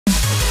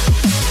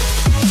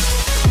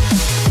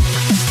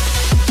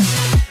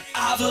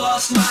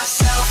lost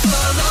myself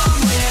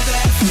along with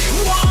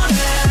everyone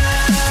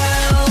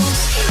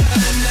else,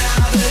 and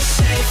now the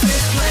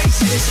safest place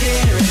is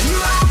here in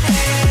my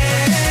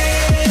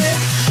head.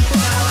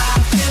 Well,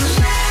 I've been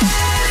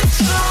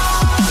left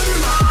on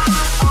my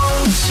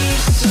own to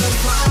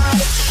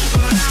survive,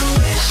 but I'm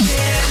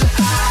wishing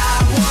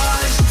I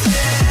was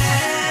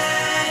dead.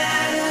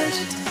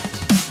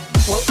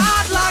 Well,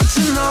 I'd like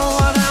to know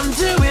what I'm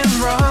doing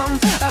wrong.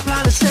 I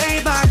plan to stay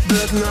back,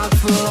 but not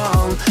for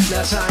long.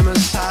 Now time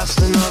has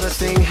passed, another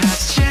thing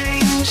has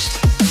changed.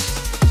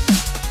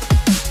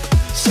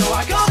 So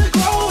I gotta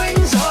grow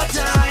wings or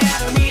die. I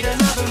don't need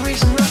another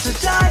reason not to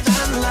die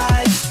than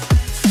life.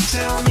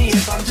 Tell me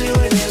if I'm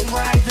doing it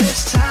right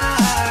this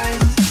time,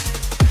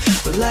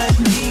 but let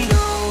me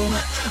know,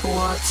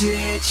 what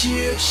did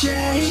you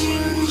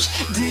change?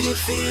 Did it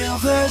feel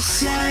the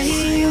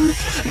same?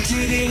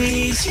 Did it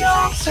ease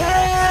your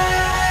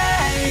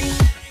pain?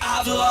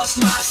 I've lost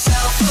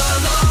myself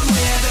along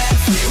with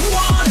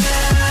everyone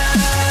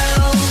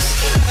else,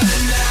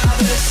 and now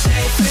the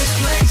safest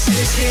place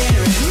is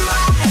here in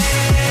my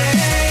head.